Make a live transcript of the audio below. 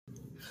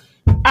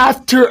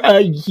After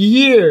a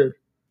year,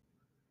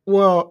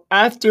 in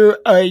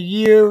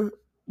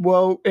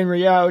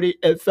reality,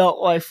 it felt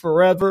like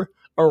forever.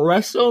 A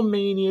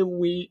WrestleMania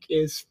week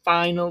is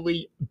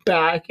finally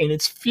back and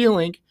it's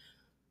feeling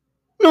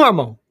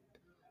normal.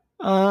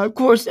 Of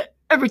course,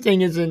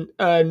 everything isn't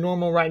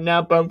normal right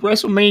now, but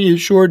WrestleMania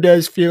sure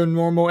does feel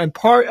normal, and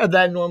part of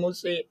that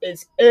normalcy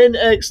is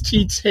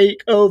NXT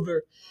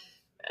TakeOver.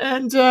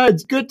 And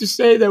it's good to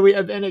say that we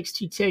have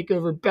NXT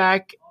TakeOver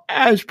back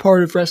as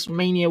part of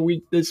WrestleMania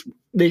week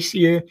this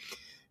year.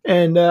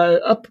 And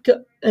up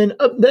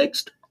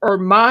next are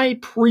my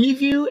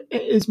preview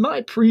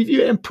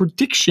and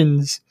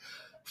predictions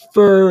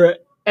for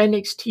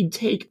NXT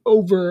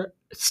TakeOver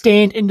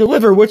Stand and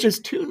Deliver, which is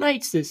 2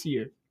 nights this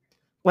year.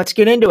 Let's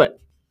get into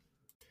it.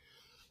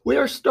 We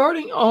are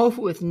starting off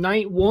with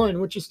night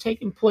one, which is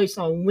taking place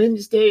on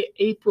Wednesday,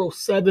 April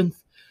 7th,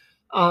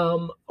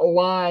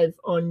 live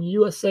on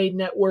USA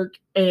Network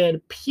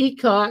and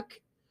Peacock.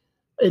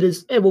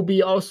 It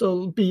will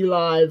also be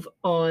live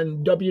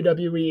on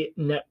WWE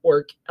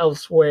Network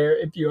elsewhere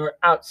if you are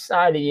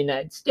outside of the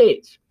United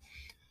States.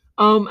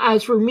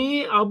 As for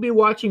me, I'll be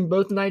watching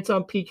both nights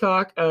on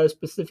Peacock,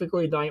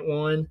 specifically night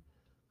one,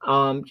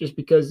 just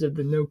because of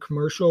the no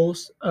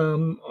commercials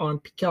on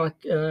Peacock,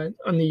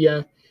 on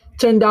the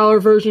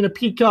 $10 version of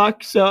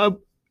Peacock.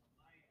 So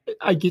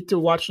I get to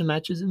watch the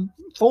matches in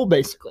full,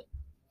 basically.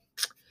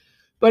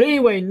 But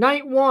anyway,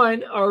 night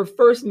one, our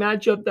first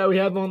matchup that we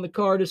have on the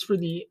card is for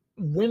the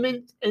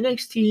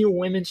NXT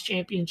Women's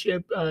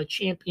Championship.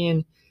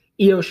 Champion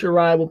Io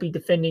Shirai will be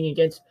defending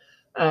against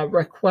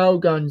Raquel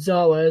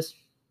Gonzalez.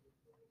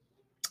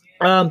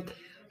 I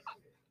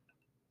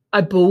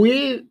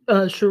believe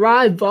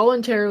Shirai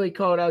voluntarily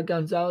called out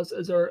Gonzalez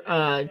as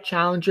her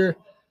challenger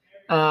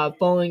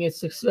following its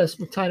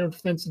successful title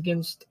defense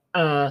against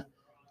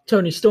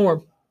Toni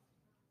Storm.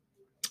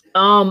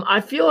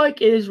 I feel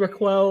like it is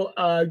Raquel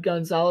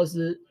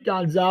Gonzalez's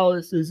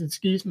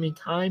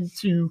time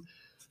to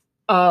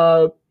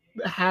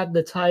have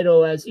the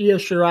title, as Io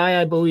Shirai,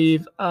 I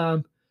believe.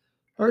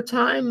 Her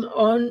time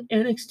on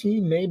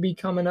NXT may be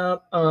coming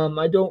up.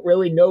 I don't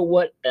really know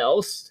what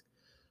else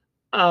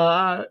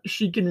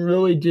she can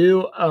really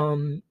do.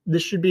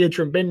 This should be a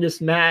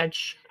tremendous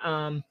match.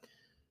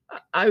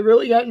 I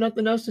really got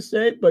nothing else to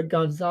say but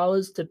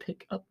Gonzalez to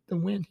pick up the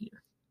win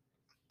here.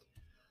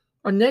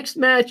 Our next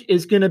match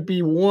is going to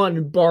be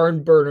one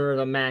barn burner of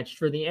a match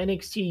for the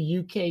NXT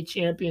UK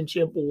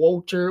Championship.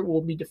 Walter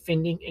will be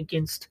defending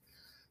against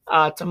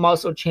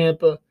Tommaso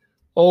Ciampa.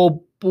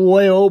 Oh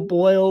boy, oh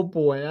boy, oh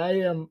boy. I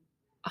am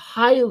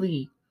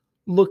highly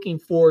looking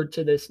forward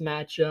to this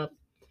matchup.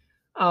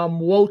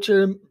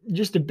 Walter,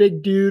 just a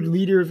big dude,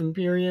 leader of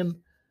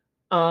Imperium.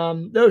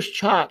 Those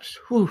chops,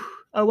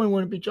 I wouldn't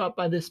want to be chopped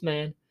by this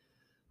man.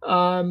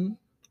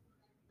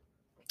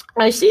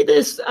 I see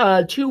this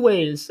two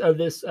ways of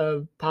this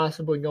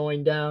possibly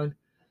going down.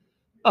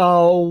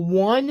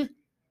 One,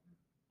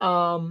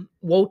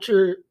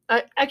 Walter.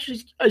 I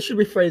should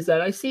rephrase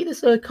that. I see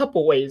this a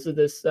couple ways of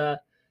this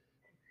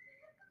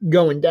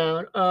going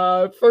down.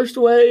 First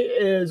way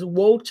is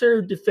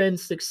Walter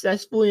defends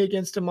successfully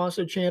against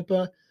Tommaso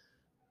Ciampa.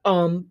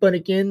 But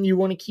again, you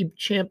want to keep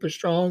Ciampa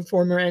strong,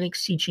 former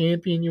NXT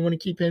champion. You want to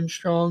keep him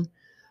strong.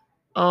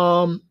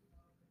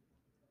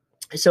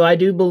 So I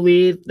do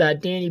believe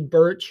that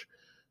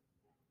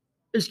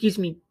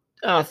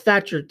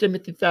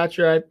Timothy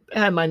Thatcher. I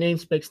had my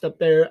names mixed up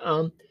there.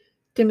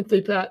 Timothy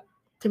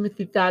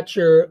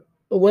Thatcher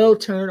will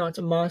turn on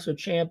Tommaso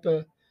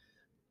Ciampa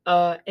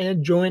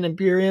and join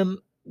Imperium.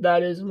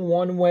 That is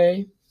one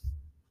way.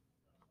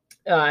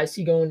 I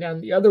see going down.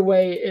 The other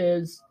way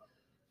is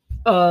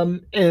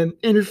an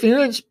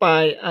interference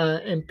by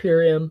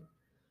Imperium,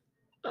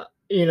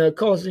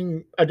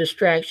 causing a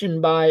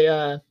distraction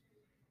by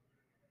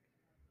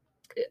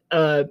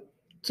to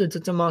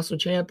Tommaso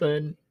Ciampa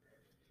and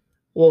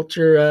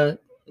Walter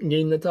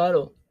getting the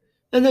title.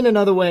 And then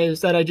another way is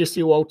that I just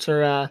see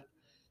Walter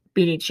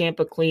beating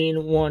Ciampa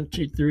clean 1,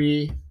 2,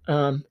 3.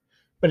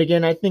 But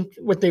again, I think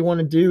what they want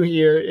to do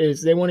here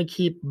is they want to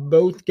keep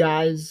both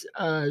guys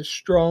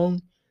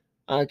strong,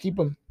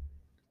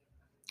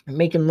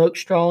 make them look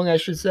strong, I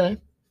should say.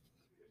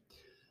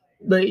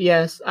 But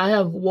yes, I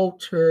have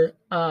Walter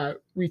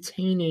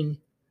retaining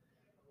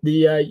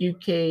the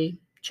UK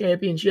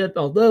Championship.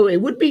 Although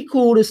it would be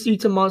cool to see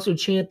Tommaso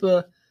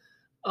Ciampa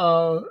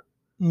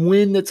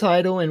win the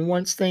title, and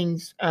once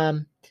things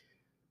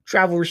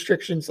travel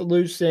restrictions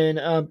loosen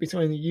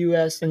between the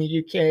US and the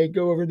UK,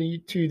 go over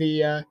to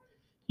the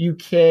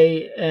UK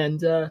and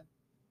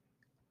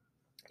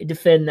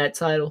defend that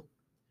title.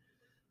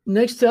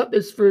 Next up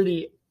is for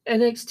the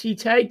NXT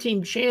Tag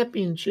Team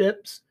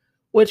Championships,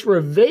 which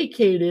were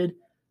vacated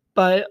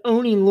by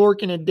Oney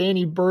Lorcan and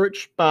Danny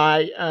Burch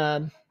by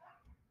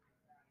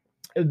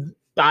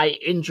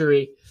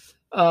injury.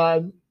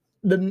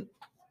 The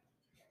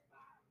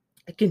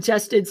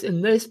contestants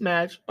in this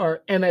match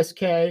are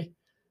MSK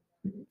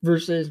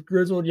versus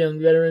Grizzled Young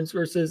Veterans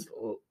versus,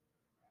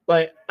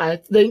 I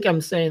think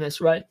I'm saying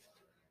this right,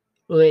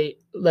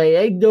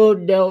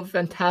 Legado del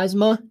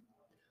Fantasma.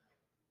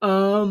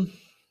 Um,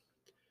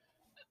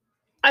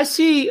 I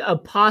see a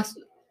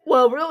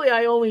Well, really,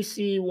 I only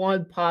see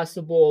one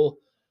possible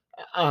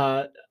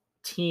uh,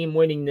 team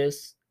winning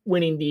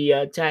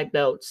the tag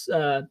belts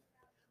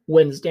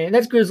Wednesday, and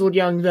that's Grizzled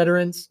Young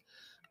Veterans.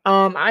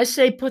 I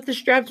say put the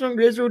straps on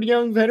Grizzled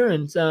Young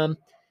Veterans. They're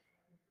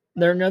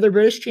another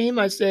British team.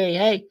 I say,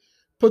 hey,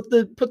 put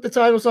the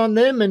titles on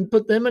them and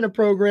put them in a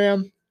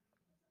program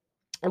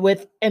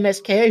with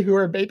MSK, who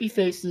are baby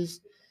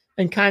faces,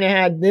 and kind of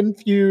had them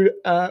feud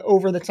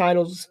over the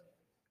titles.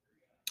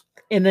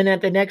 And then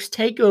at the next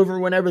takeover,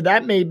 whenever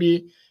that may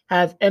be,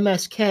 have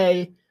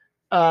MSK.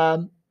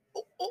 Um,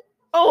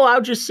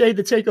 I'll just say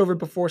the takeover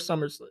before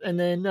SummerSlam, and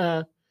then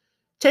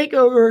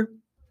takeover,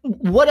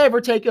 whatever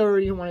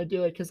takeover you want to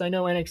do it, because I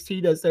know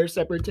NXT does their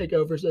separate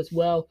takeovers as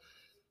well.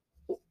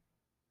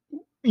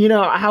 You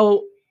know,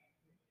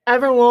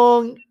 however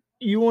long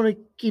you want to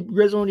keep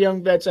Grizzled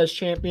Young Vets as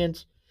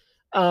champions,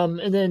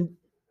 and then,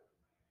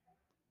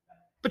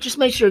 but just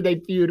make sure they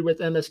feud with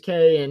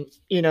MSK, and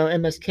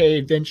MSK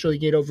eventually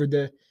get over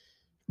the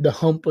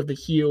hump of the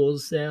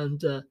heels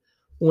and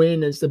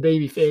win as the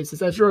baby faces.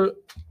 That's for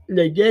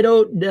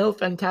Legado del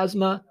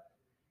Fantasma.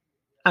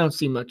 I don't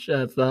see much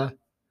of.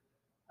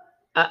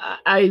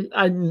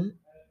 I'm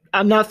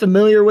not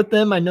familiar with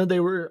them. I know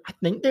they were. I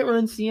think they were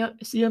in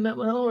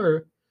CMLL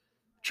or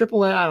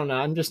AAA. I don't know.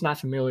 I'm just not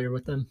familiar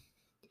with them.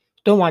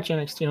 Don't watch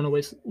NXT on a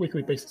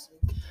weekly basis.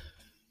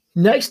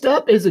 Next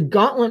up is a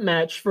gauntlet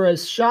match for a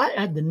shot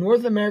at the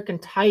North American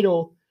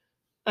title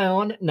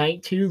on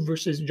night 2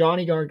 versus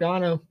Johnny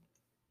Gargano.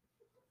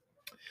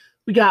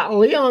 We got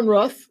Leon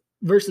Ruff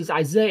versus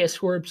Isaiah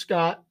Swerve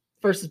Scott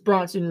versus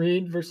Bronson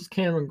Reed versus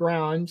Cameron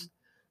Grimes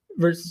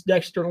versus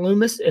Dexter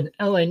Lumis and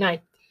LA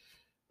Knight.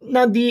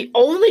 Now, the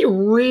only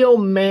real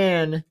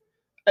man,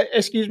 I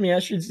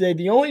should say,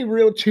 the only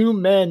real 2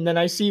 men that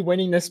I see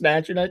winning this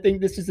match, and I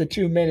think this is the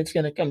 2 men it's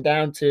going to come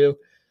down to,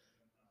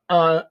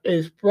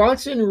 is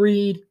Bronson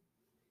Reed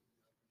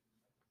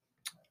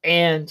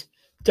and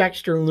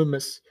Dexter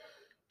Lumis.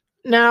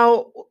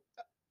 Now,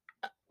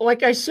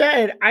 like I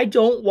said, I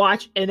don't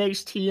watch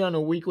NXT on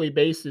a weekly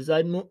basis.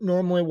 I'm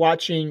normally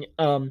watching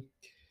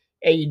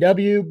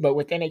AEW, but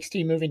with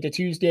NXT moving to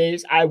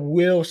Tuesdays, I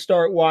will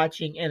start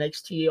watching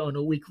NXT on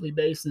a weekly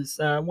basis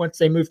once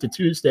they move to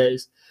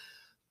Tuesdays.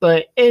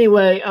 But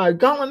anyway,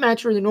 gauntlet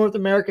match for the North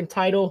American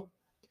title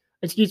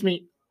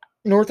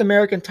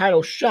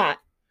shot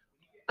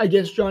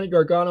against Johnny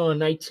Gargano on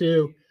night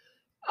 2.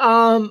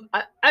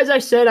 As I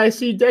said, I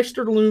see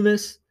Dexter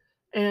Lumis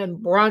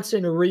and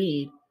Bronson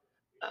Reed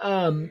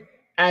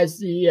as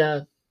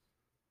the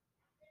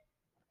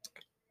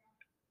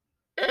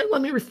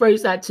let me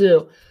rephrase that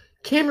too.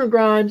 Cameron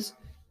Grimes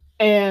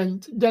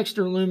and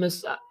Dexter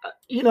Lumis.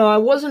 I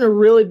wasn't a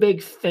really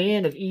big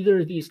fan of either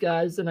of these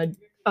guys, and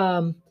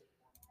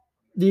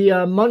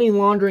the money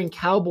laundering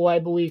cowboy, I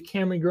believe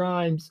Cameron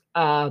Grimes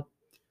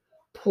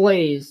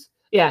plays.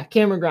 Yeah,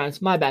 Cameron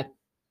Grimes. My bad.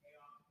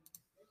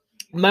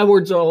 My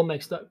words are all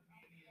mixed up.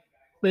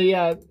 But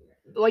yeah,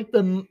 like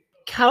the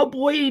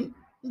cowboy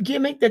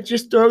gimmick that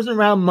just throws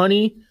around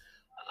money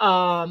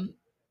that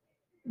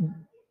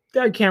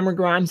Cameron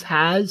Grimes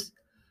has.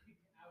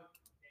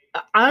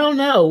 I don't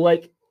know.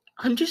 Like,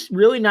 I'm just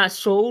really not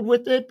sold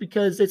with it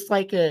because it's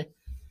like a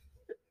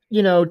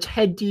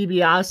Ted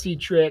DiBiase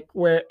trick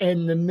where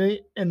in the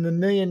 $1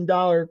 million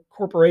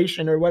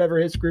corporation or whatever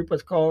his group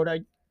was called.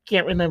 I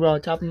can't remember on the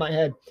top of my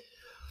head.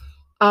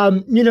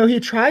 He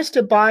tries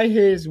to buy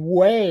his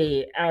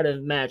way out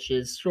of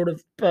matches, sort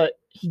of, but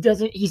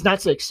he's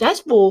not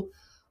successful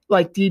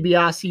like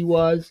DiBiase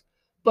was,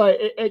 but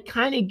it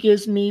kind of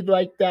gives me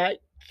like that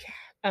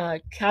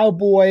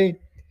cowboy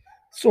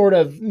sort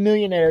of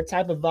millionaire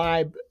type of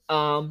vibe.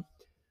 And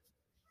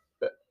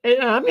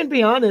I'm going to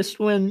be honest,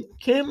 when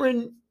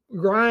Cameron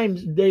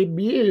Grimes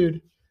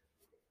debuted,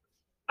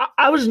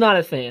 I was not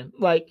a fan.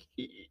 Like,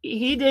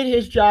 he did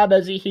his job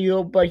as a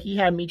heel, but he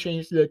had me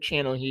change the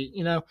channel.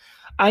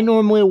 I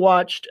normally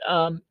watched,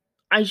 I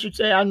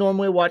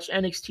normally watch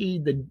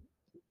NXT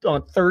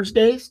on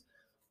Thursdays,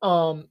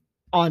 on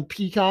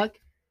Peacock,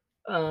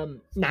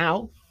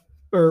 now,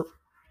 or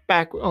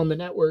back on the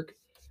network.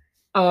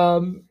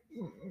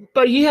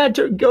 But he had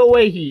to go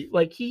away.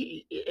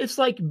 It's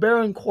like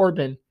Baron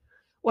Corbin.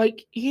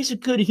 Like, he's a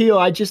good heel.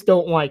 I just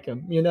don't like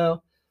him,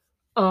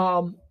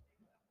 Of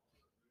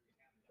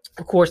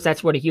course,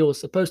 that's what a heel is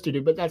supposed to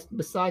do, but that's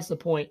besides the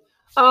point.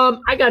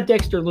 I got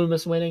Dexter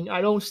Lumis winning.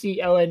 I don't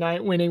see LA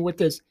Knight winning with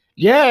this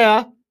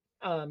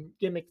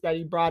gimmick that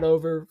he brought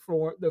over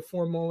for the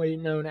formerly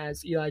known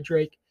as Eli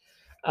Drake.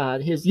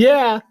 His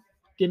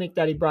gimmick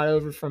that he brought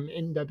over from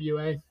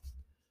NWA.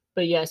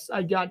 But yes,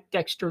 I got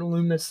Dexter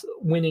Lumis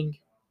winning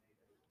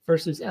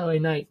versus LA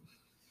Knight.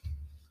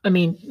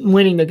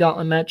 Winning the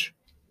gauntlet match.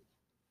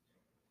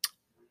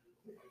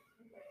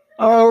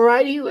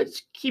 Alrighty,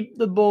 let's keep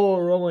the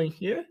ball rolling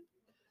here.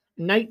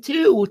 Night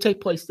 2 will take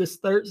place this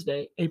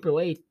Thursday, April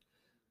 8th.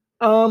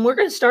 We're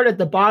going to start at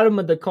the bottom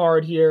of the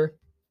card here.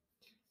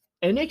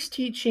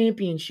 NXT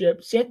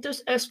Championship,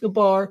 Santos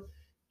Escobar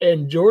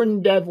and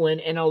Jordan Devlin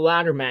in a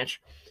ladder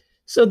match.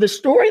 So the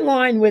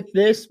storyline with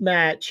this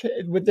match,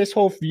 with this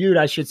whole feud,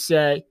 I should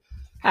say,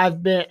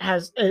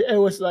 it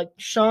was like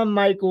Shawn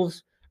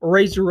Michaels,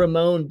 Razor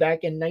Ramon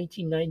back in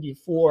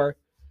 1994,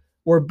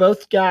 where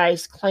both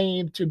guys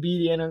claimed to be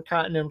the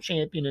Intercontinental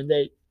Champion, and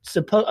they,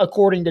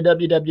 according to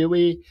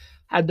WWE,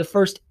 had the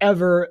first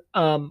ever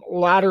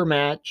ladder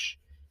match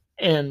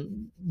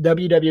in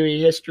WWE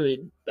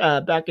history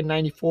back in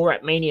 '94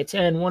 at Mania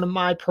 10. One of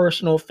my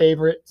personal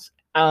favorites.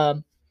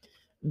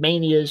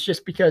 Manias,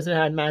 just because it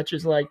had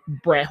matches like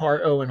Bret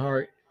Hart, Owen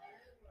Hart,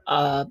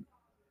 uh,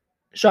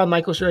 Shawn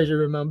Michaels, Razor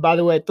Ramon. By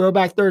the way,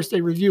 Throwback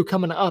Thursday review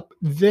coming up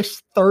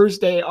this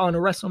Thursday on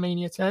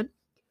WrestleMania 10.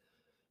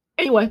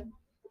 Anyway,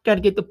 got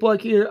to get the plug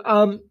here.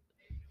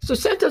 So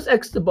Santos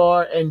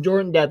Escobar and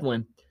Jordan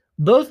Devlin,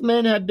 both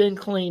men have been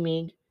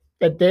claiming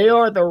that they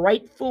are the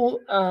rightful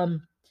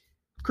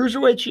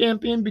cruiserweight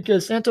champion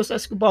because Santos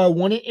Escobar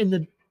won it in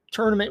the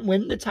tournament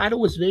when the title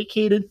was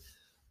vacated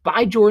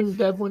by Jordan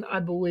Devlin, I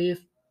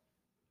believe,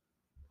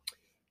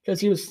 because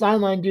he was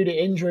sidelined due to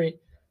injury.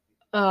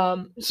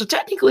 So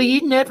technically, he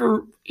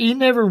never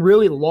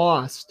really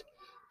lost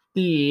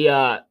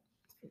the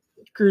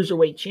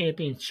cruiserweight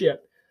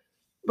championship.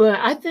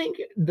 But I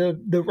think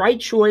the right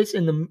choice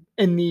and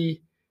the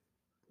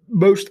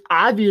most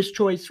obvious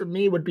choice for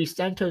me would be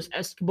Santos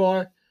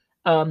Escobar.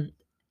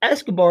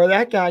 Escobar,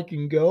 that guy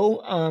can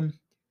go.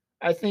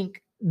 I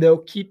think they'll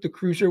keep the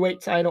cruiserweight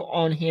title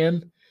on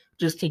him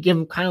just to give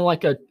him kind of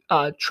like a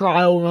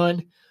trial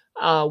run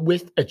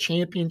with a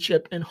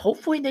championship, and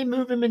hopefully they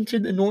move him into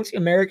the North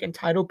American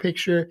title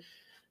picture,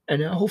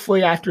 and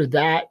hopefully after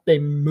that they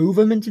move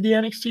him into the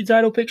NXT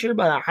title picture,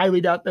 but I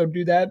highly doubt they'll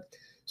do that.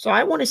 So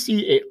I want to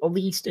see at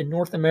least a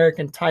North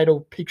American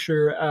title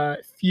picture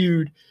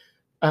feud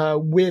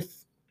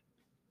with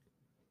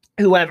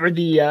whoever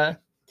the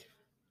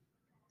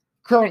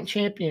current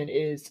champion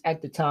is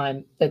at the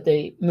time that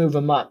they move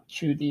him up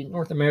to the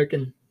North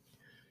American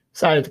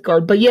side of the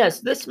card. But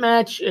yes, this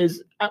match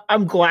is,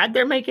 I'm glad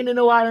they're making it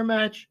a ladder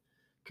match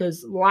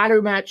because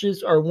ladder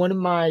matches are one of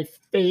my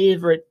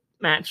favorite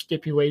match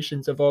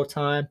stipulations of all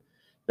time.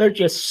 They're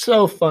just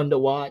so fun to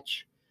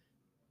watch.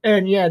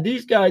 And yeah,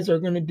 these guys are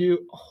going to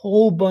do a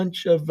whole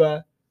bunch of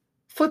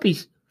flippy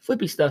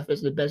stuff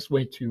is the best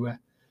way to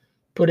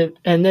put it.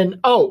 And then,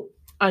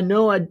 I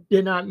know I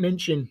did not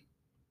mention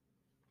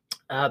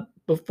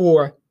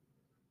before.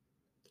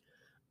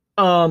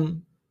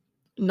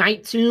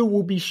 Night 2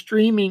 will be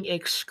streaming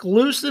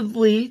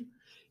exclusively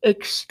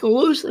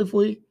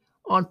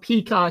on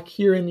Peacock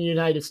here in the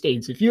United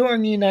States. If you are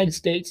in the United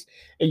States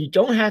and you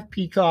don't have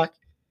Peacock,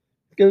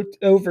 go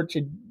over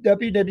to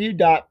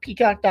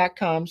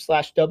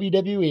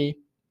www.peacock.com/WWE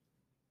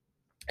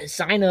and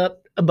sign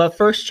up. But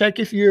first, check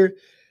if your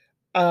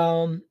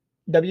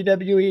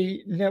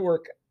WWE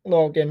Network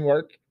login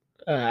worked.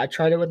 I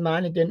tried it with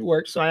mine. It didn't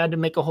work, so I had to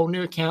make a whole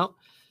new account.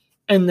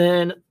 And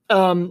then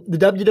the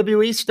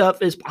WWE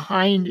stuff is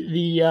behind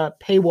the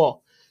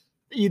paywall,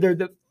 either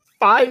the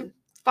 $5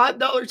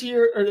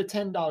 tier or the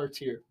 $10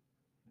 tier.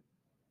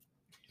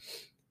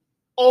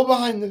 All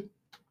behind the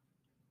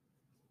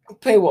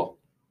paywall.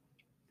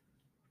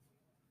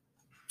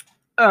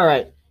 All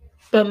right,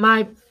 but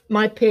my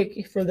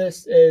pick for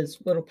this is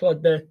little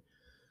plug there.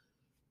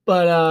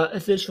 But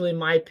officially,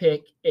 my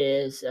pick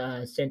is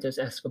Santos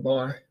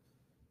Escobar.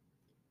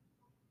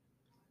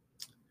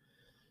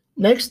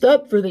 Next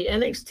up for the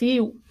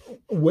NXT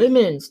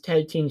Women's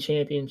Tag Team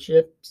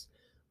Championships,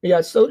 we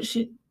got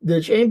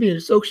the champion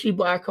Shotzi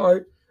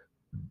Blackheart,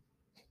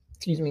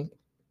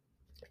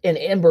 and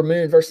Amber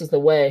Moon versus The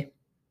Way.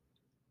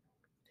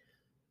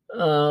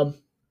 So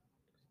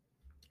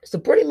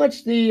pretty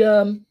much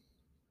the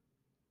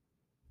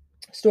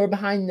story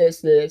behind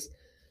this is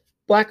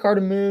Blackheart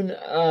and Moon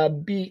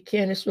beat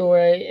Candice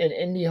LeRae and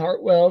Indy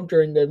Hartwell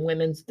during the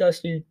Women's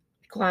Dusty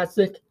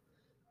Classic.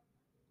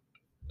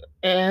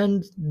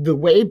 And The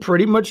Way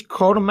pretty much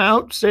called them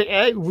out, say,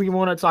 hey, we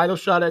want a title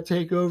shot at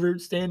TakeOver,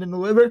 Stand and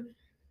Deliver.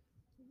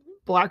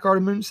 Blackheart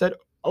and Moon said,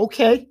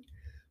 okay.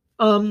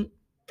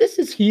 This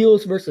is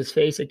heels versus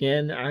face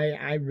again.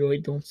 I really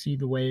don't see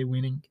The Way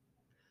winning.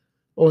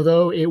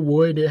 Although it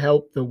would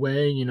help The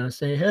Way,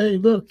 say, hey,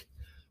 look,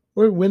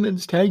 we're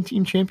women's tag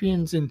team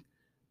champions and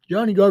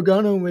Johnny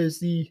Gargano is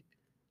the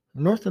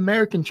North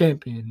American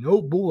champion.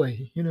 Oh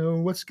boy,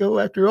 let's go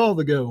after all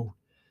the go.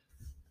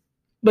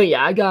 But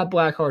yeah, I got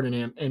Blackheart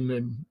and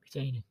Moon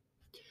retaining.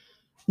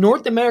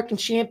 North American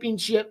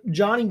Championship,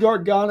 Johnny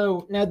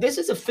Gargano. Now, this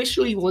is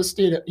officially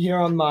listed here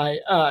on my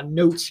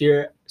notes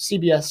here,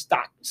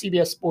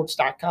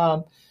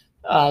 CBSSports.com.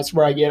 It's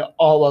where I get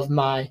all of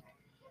my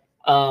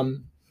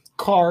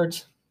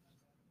cards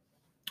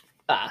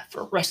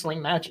for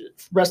wrestling matches,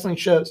 wrestling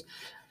shows.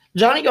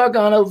 Johnny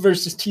Gargano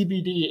versus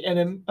TBD.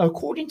 And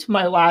according to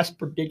my last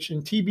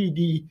prediction,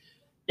 TBD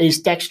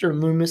is Dexter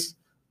Lumis.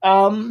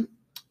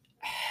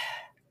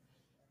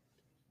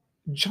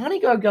 Johnny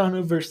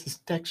Gargano versus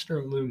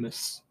Dexter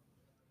Lumis.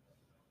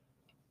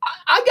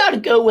 I got to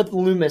go with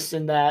Lumis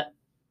in that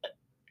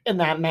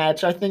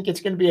match. I think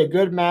it's going to be a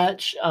good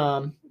match.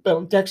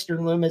 But Dexter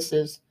Lumis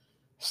is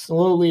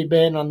slowly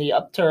been on the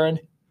upturn.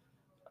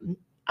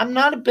 I'm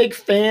not a big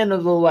fan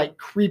of the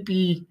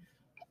creepy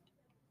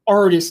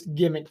artist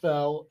gimmick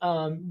though.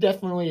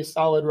 Definitely a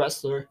solid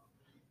wrestler.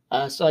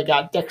 So I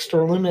got Dexter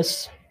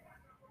Lumis.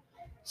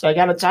 So I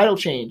got a title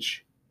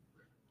change,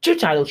 2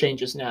 title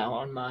changes now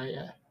on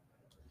my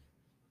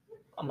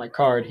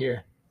card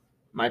here,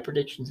 my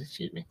predictions.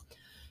 Excuse me.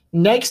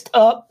 Next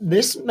up,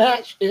 this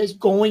match is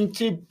going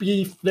to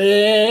be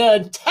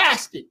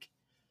fantastic.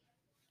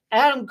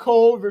 Adam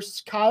Cole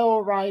versus Kyle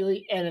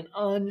O'Reilly in an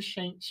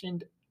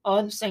unsanctioned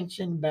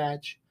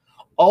match.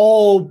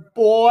 Oh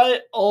boy,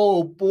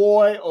 oh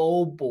boy,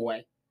 oh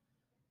boy.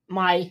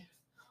 My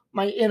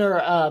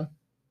inner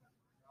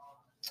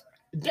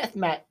death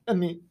match.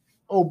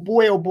 Oh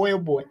boy, oh boy, oh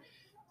boy.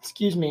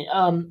 Excuse me.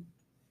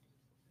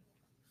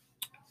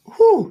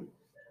 Whew.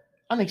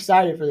 I'm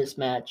excited for this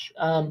match.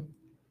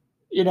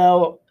 You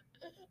know,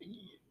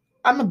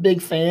 I'm a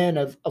big fan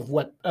of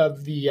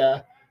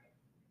the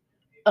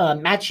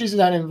matches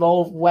that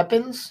involve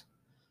weapons,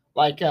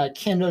 like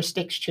kendo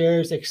sticks,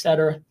 chairs,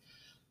 etc.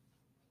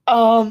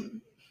 I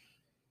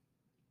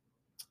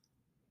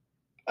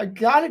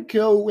gotta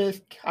go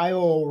with Kyle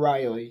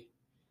O'Reilly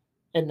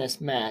in this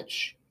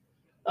match.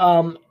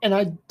 And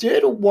I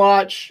did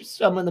watch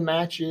some of the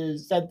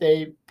matches that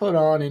they put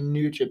on in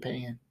New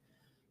Japan.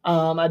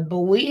 I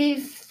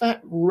believe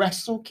at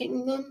Wrestle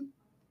Kingdom,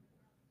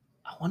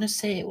 I want to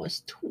say it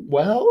was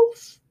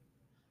 12.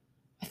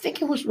 I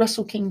think it was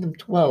Wrestle Kingdom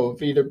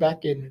 12, either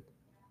back in,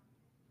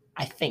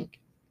 I think.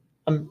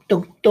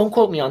 Don't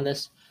quote me on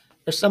this.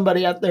 There's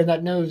somebody out there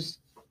that knows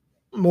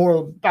more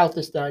about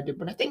this than I do,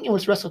 but I think it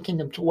was Wrestle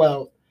Kingdom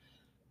 12,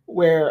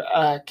 where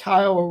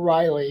Kyle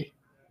O'Reilly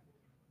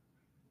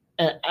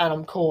and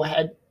Adam Cole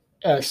had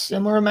a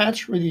similar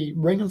match for the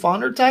Ring of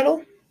Honor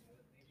title.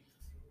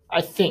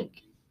 I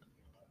think.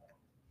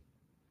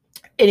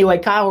 Anyway,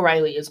 Kyle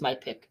O'Reilly is my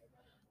pick.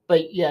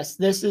 But yes,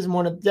 this is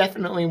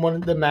definitely one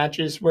of the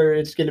matches where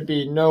it's going to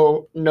be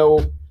no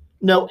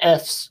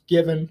F's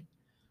given.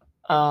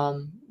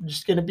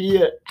 Just going to be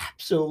an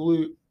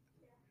absolute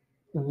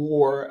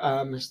war.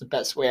 Is the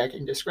best way I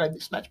can describe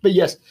this match. But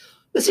yes,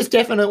 this is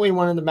definitely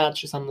one of the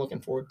matches I'm looking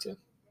forward to.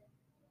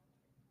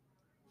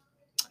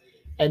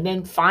 And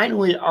then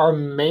finally, our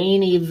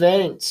main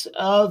event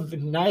of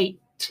night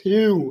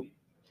 2.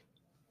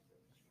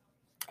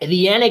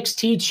 The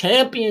NXT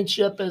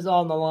Championship is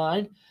on the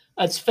line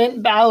as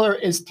Finn Balor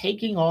is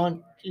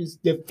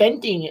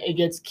defending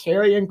against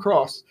Karrion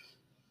Kross.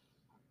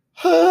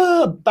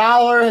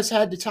 Balor has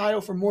had the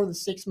title for more than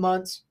 6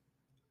 months.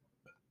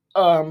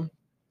 Kross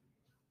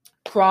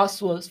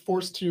was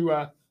forced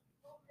to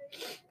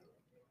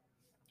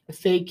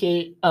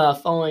vacate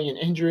following an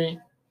injury.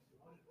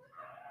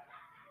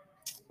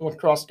 When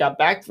Kross got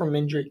back from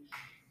injury,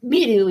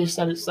 immediately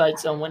set his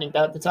sights on winning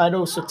back the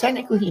title. So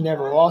technically, he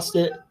never lost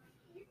it.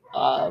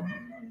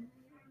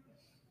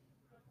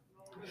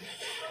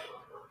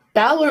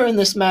 Balor in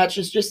this match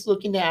is just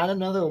looking to add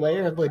another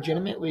layer of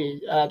legitimacy,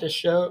 to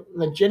show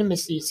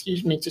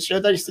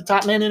that he's the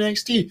top man in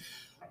NXT.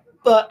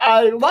 But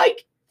I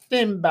like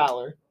Finn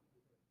Balor.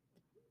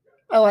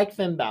 I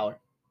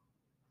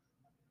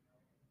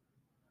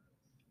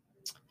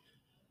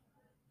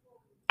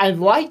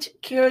liked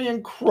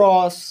Karrion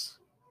Kross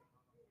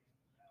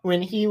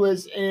when he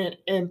was in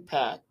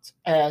Impact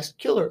as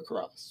Killer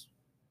Kross.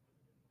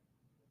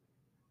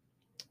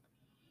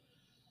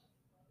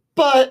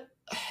 But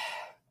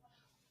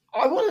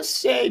I want to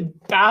say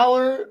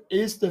Balor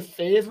is the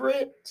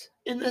favorite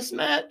in this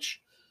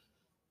match,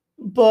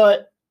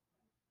 but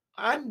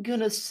I'm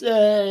going to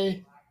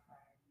say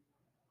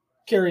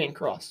Karrion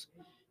Kross.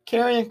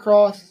 Karrion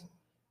Kross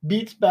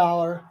beats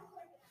Balor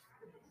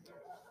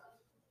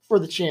for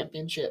the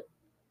championship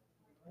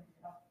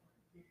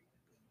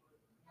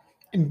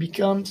and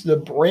becomes the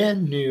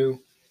brand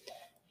new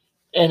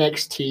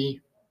NXT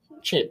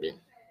champion.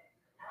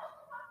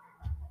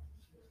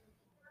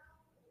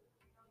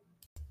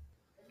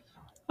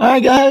 All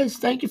right, guys.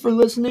 Thank you for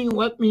listening.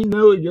 Let me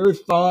know your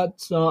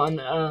thoughts on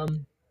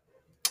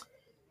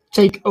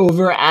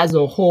TakeOver as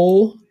a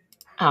whole.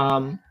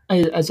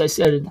 As I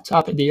said at the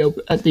top of the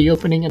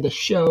opening of the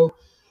show,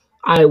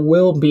 I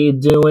will be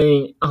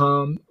doing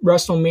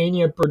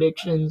WrestleMania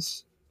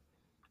predictions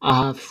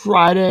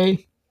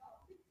Friday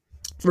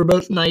for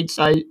both nights.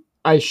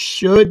 I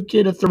should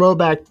get a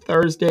throwback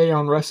Thursday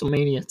on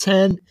WrestleMania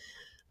 10.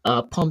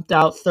 Pumped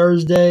out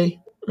Thursday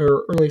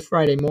or early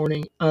Friday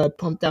morning.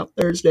 Pumped out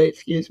Thursday,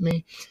 excuse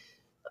me.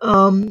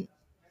 Other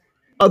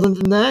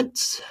than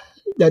that,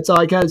 that's all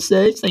I got to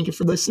say. Thank you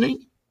for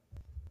listening.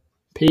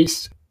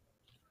 Peace.